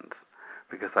patients,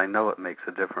 because I know it makes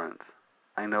a difference.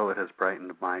 I know it has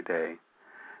brightened my day,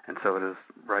 and so it has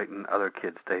brightened other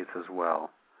kids' days as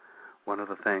well. One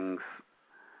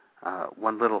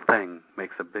little thing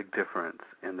makes a big difference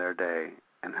in their day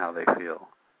and how they feel.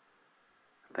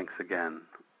 Thanks again,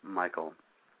 Michael.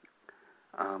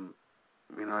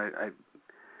 I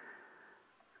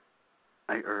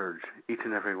urge each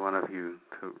and every one of you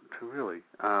to really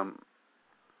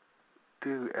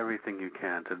do everything you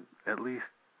can to at least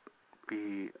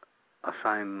be a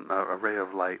ray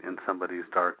of light in somebody's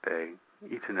dark day,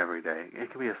 each and every day. It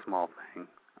can be a small thing,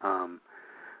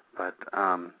 but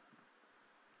I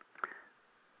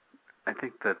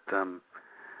think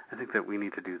that we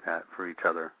need to do that for each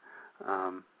other.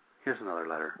 Here's another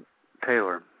letter.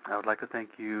 Taylor, I would like to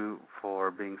thank you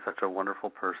for being such a wonderful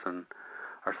person.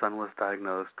 Our son was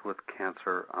diagnosed with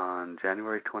cancer on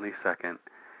January 22nd.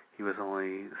 He was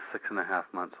only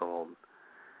 6.5 months old.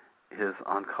 His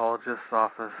oncologist's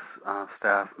office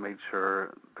staff made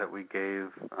sure that we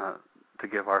give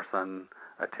our son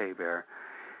a Tay Bear.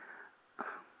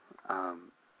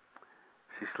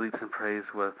 She sleeps and prays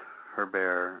with her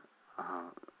bear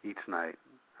each night.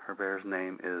 Her bear's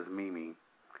name is Mimi.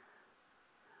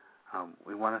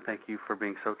 We want to thank you for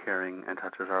being so caring and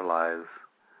touches our lives.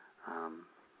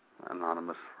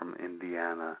 Anonymous from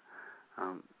Indiana.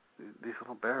 These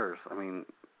little bears,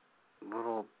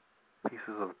 little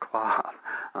pieces of cloth,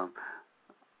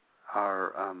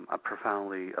 are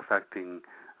profoundly affecting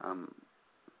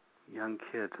young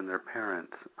kids and their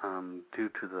parents due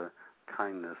to the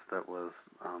kindness that was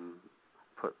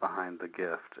put behind the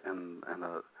gift and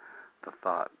the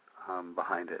thought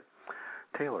behind it.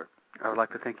 Taylor, I would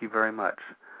like to thank you very much.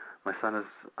 My son is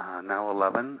now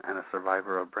 11 and a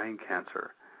survivor of brain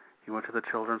cancer. He went to the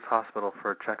Children's Hospital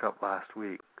for a checkup last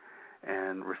week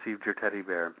and received your teddy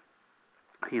bear.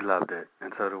 He loved it,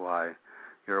 and so do I.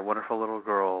 You're a wonderful little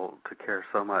girl to care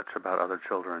so much about other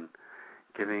children.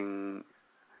 Going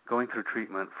through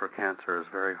treatment for cancer is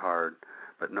very hard,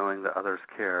 but knowing that others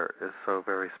care is so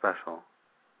very special.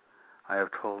 I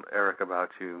have told Eric about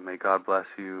you. May God bless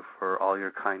you for all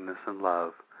your kindness and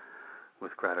love.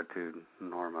 With gratitude,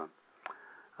 Norma.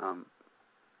 And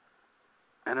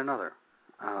another.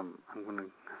 I'm going to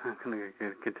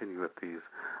continue with these.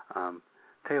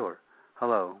 Taylor,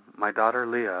 hello. My daughter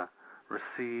Leah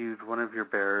received one of your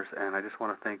bears, and I just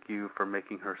want to thank you for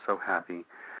making her so happy.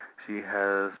 She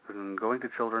has been going to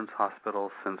Children's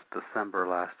Hospital since December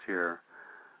last year,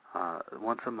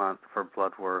 once a month for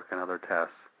blood work and other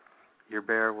tests. Your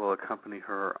bear will accompany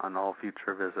her on all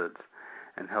future visits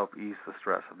and help ease the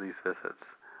stress of these visits.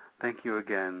 Thank you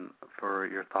again for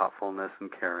your thoughtfulness and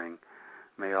caring.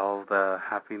 May all the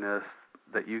happiness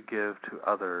that you give to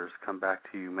others come back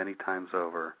to you many times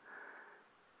over.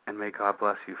 And may God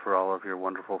bless you for all of your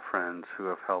wonderful friends who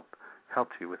have helped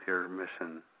you with your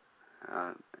mission.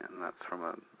 And that's from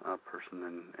a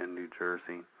person in New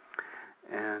Jersey.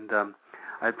 And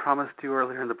I promised you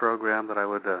earlier in the program that I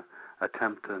would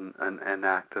attempt an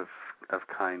act of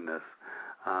kindness.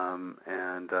 And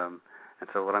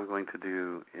so what I'm going to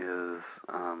do is,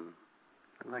 I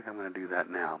think I'm going to do that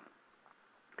now.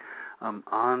 On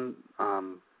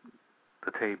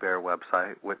the Teddy Bear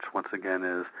website, which once again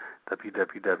is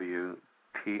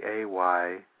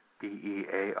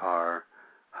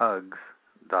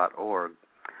www.taybearhugs.org.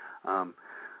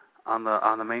 On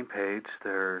the main page,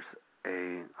 there's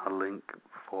a link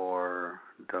for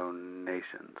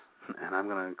donations, and I'm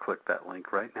going to click that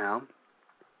link right now.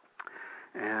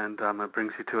 And it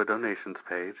brings you to a donations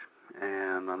page,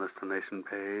 and on this donation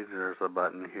page, there's a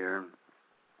button here.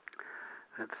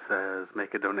 It says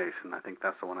Make a Donation. I think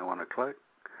that's the one I want to click.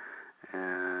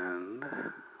 And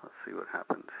let's see what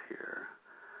happens here.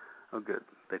 Oh, good.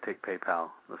 They take PayPal.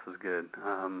 This is good.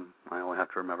 I only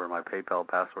have to remember my PayPal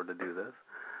password to do this.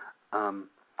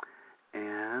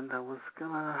 And I was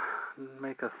going to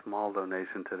make a small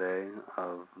donation today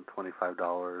of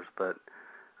 $25, but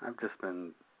I've just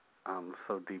been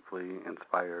so deeply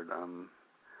inspired. I'm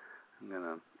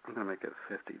gonna make it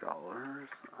 $50.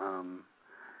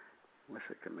 Wish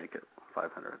I could make it $500,000,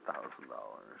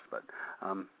 but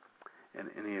in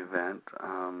any event,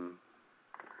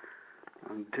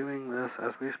 I'm doing this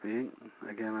as we speak.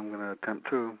 Again, I'm going to attempt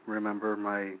to remember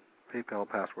my PayPal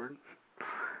password.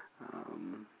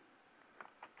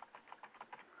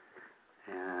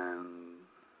 And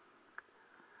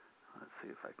let's see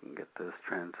if I can get this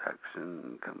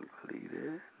transaction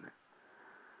completed.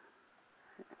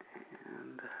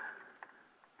 And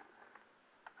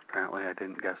apparently I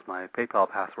didn't guess my PayPal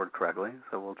password correctly,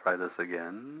 so we'll try this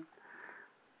again.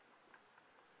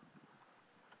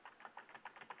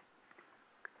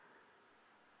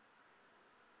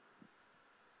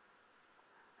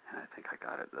 And I think I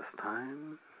got it this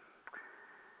time.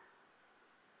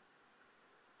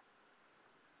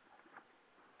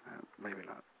 Maybe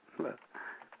not. But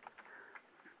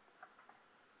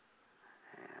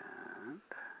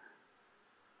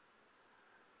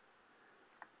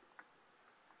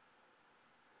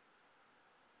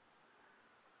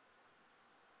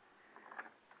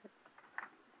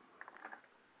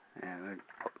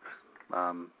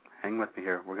hang with me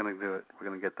here. We're going to do it. We're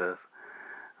going to get this.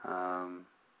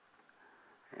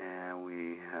 And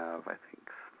we have, I think,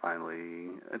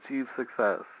 finally achieved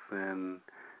success in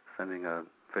sending a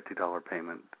 $50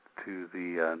 payment to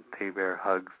the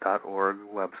taybearhugs.org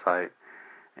website.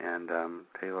 And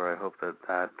Taylor, I hope that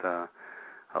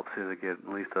helps you to get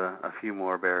at least a few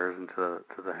more bears into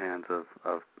the hands of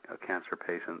cancer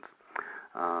patients.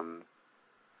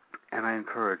 And I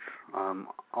encourage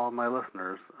all my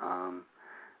listeners,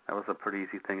 that was a pretty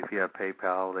easy thing. If you have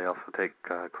PayPal, they also take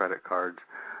credit cards.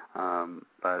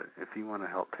 But if you want to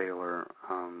help Taylor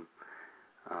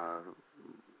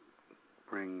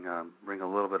bring a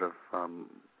little bit of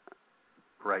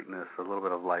brightness, a little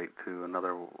bit of light to an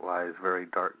otherwise very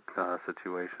dark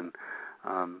situation,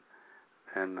 then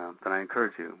I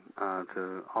encourage you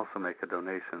to also make a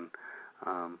donation.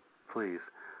 Please.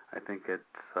 I think this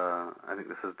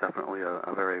is definitely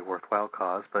a very worthwhile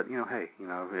cause. But hey,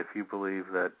 if you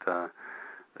believe that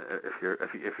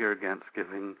if you're against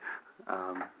giving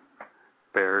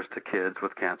bears to kids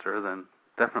with cancer, then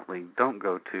definitely don't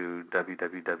go to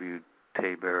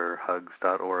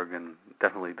www.taybearhugs.org and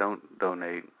definitely don't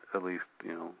donate at least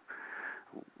 $50,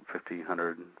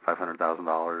 $100,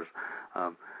 $500,000.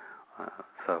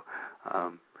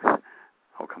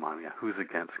 Oh come on, yeah, who's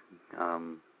against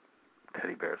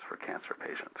teddy bears for cancer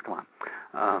patients? Come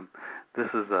on. This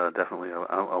is definitely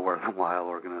a worthwhile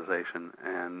organization,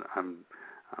 and I'm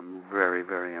very,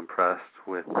 very impressed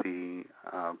with the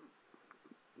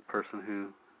person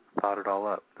who thought it all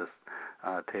up, this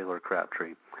Taylor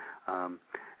Crabtree. And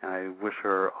I wish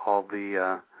her all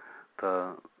the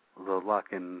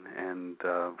luck and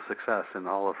success in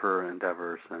all of her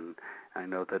endeavors, and I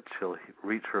know that she'll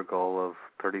reach her goal of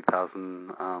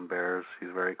 30,000 bears.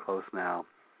 She's very close now.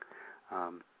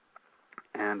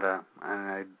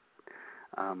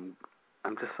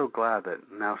 I'm just so glad that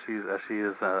now she is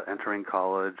entering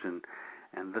college, and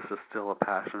this is still a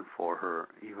passion for her,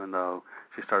 even though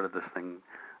she started this thing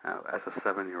as a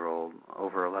 7-year-old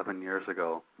over 11 years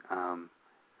ago. I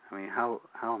mean, how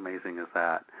amazing is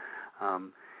that?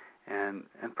 And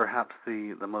perhaps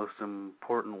the most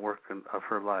important work of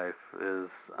her life is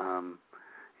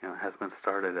has been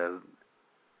started at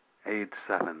age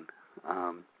 7.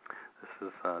 This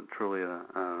is truly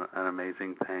an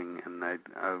amazing thing, and I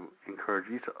encourage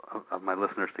each of my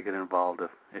listeners to get involved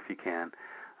if you can.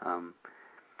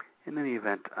 In any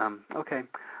event, okay,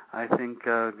 I think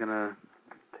I'm gonna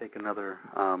take another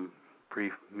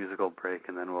brief musical break,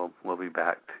 and then we'll be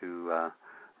back to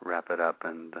wrap it up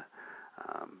and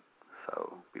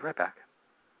So be right back.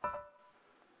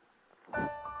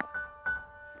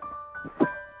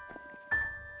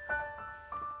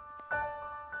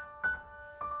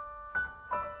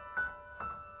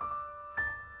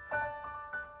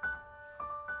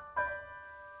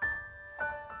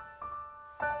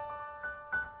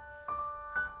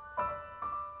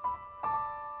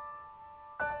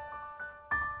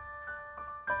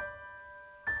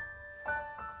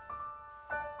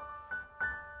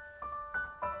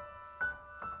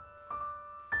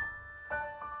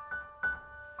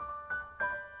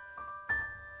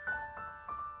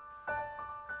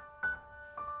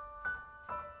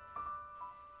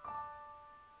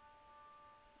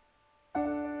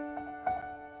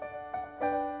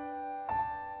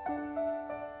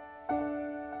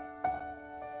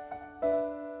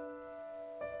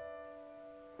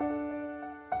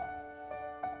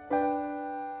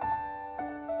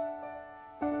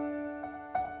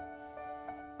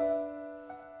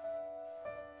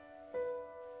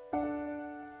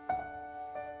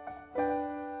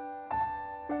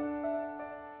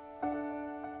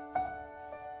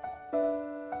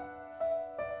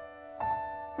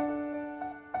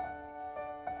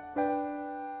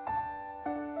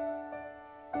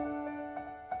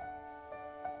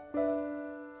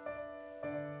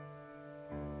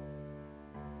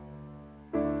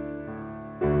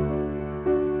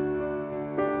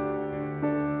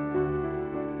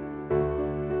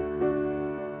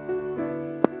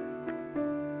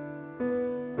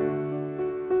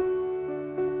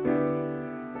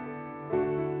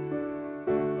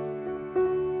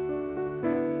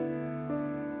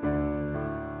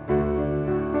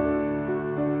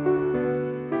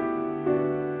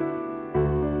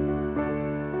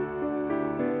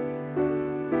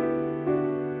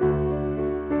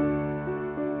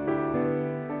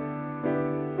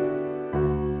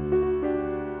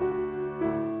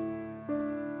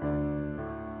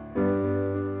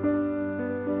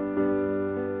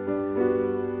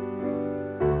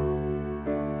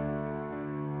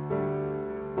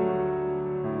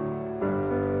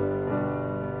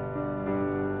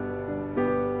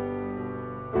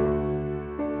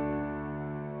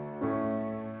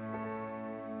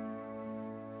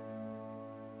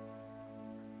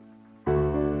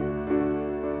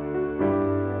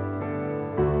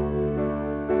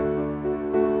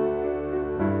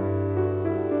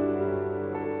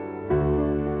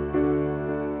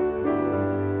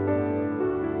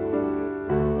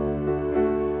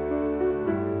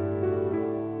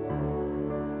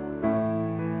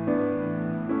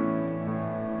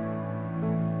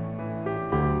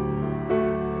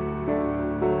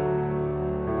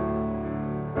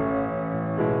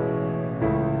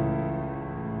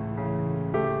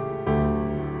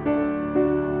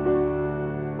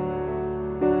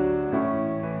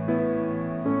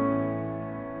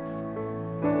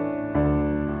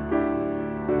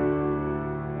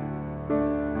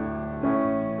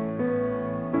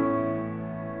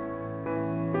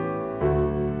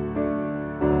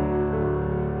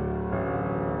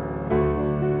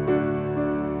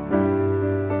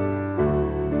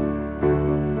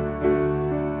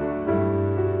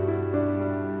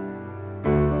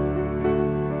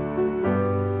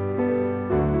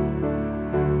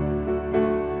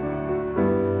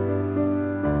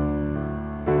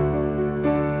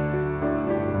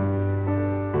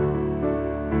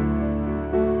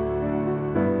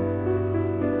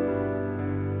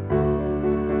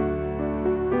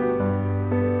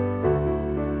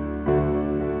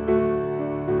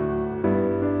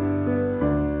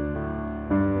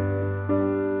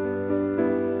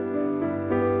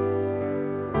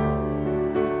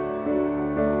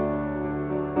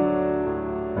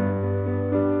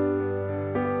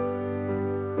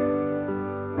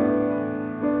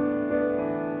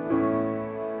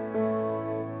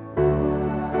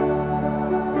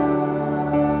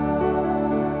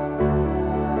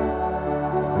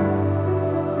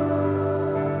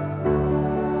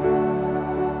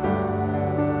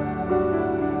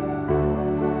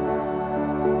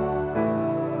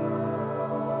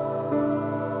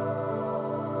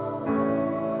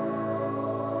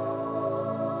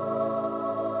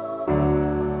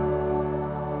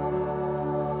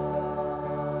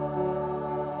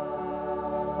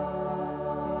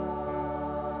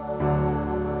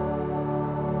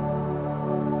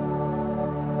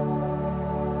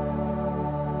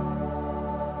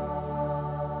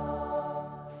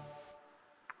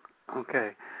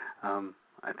 Okay.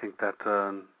 I think that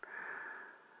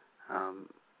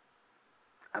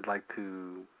I'd like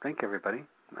to thank everybody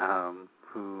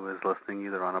who is listening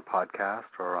either on a podcast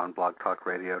or on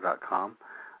blogtalkradio.com.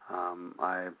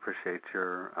 I appreciate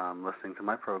your listening to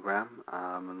my program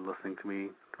and listening to me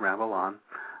ramble on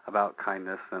about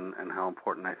kindness and how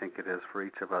important I think it is for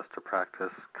each of us to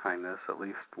practice kindness at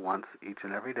least once each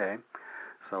and every day.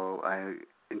 So I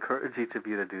encourage each of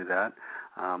you to do that.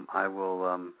 I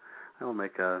will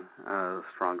make a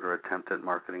stronger attempt at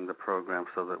marketing the program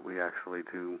so that we actually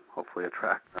do hopefully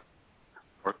attract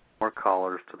more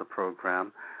callers to the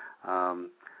program.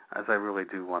 As I really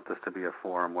do want this to be a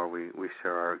forum where we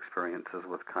share our experiences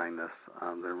with kindness.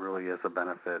 There really is a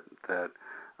benefit that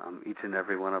each and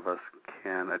every one of us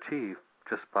can achieve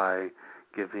just by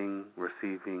giving,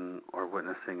 receiving, or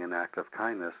witnessing an act of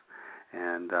kindness.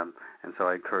 And so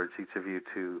I encourage each of you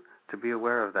to be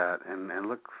aware of that and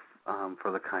look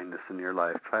for the kindness in your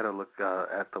life. Try to look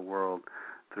at the world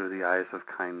through the eyes of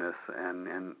kindness,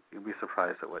 and you'll be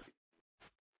surprised at what.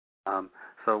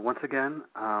 So once again,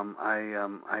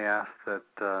 I ask that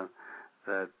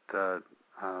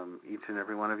each and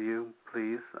every one of you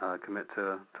please commit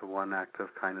to one act of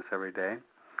kindness every day,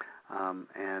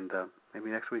 and maybe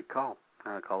next week call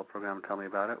the program and tell me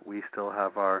about it. We still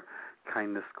have our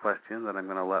kindness question that I'm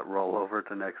going to let roll over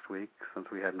to next week since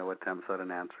we had no attempts at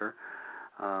an answer.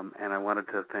 And I wanted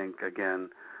to thank again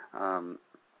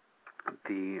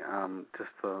the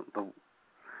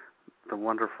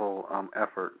wonderful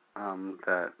effort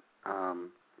that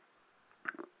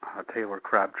Taylor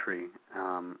Crabtree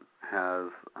has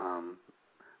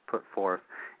put forth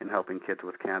in helping kids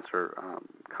with cancer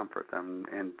comfort them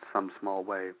in some small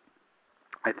way.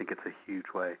 I think it's a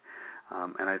huge way,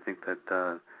 and I think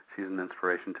that she's an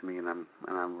inspiration to me, and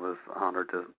I was honored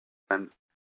to spend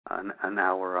an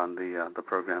hour on the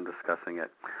program discussing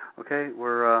it. Okay,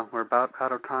 we're about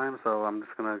out of time, so I'm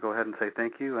just going to go ahead and say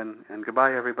thank you and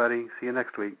goodbye, everybody. See you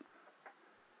next week.